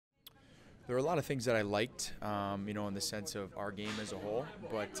There were a lot of things that I liked, in the sense of our game as a whole.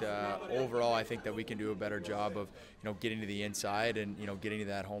 But overall, I think that we can do a better job of, getting to the inside and, getting to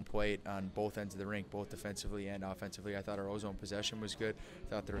that home plate on both ends of the rink, both defensively and offensively. I thought our ozone possession was good. I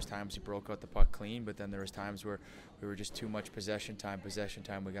thought there was times we broke out the puck clean, but then there was times where we were just too much possession time.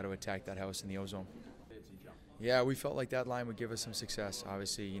 We got to attack that house in the ozone. Yeah, we felt like that line would give us some success.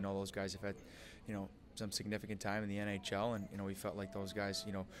 Obviously, those guys have had, some significant time in the NHL, and we felt like those guys,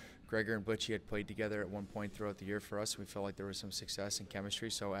 Gregor and Butchie had played together at one point throughout the year for us. We felt like there was some success and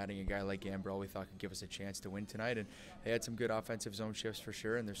chemistry, so adding a guy like Gambrell we thought could give us a chance to win tonight. And they had some good offensive zone shifts for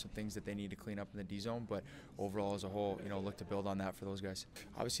sure, and there's some things that they need to clean up in the D zone, but overall as a whole, look to build on that for those guys.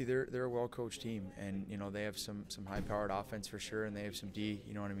 Obviously they're a well-coached team, and they have some high-powered offense for sure, and they have some D,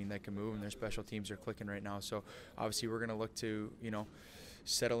 that can move, and their special teams are clicking right now. So obviously we're going to look to,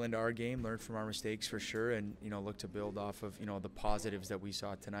 settle into our game, learn from our mistakes for sure, and look to build off of the positives that we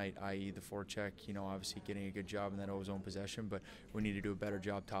saw tonight, i.e. the forecheck, obviously getting a good job in that ozone possession, but we need to do a better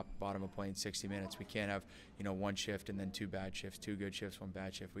job top to bottom of playing 60 minutes. We can't have one shift and then two bad shifts, two good shifts, one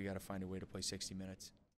bad shift. We got to find a way to play 60 minutes.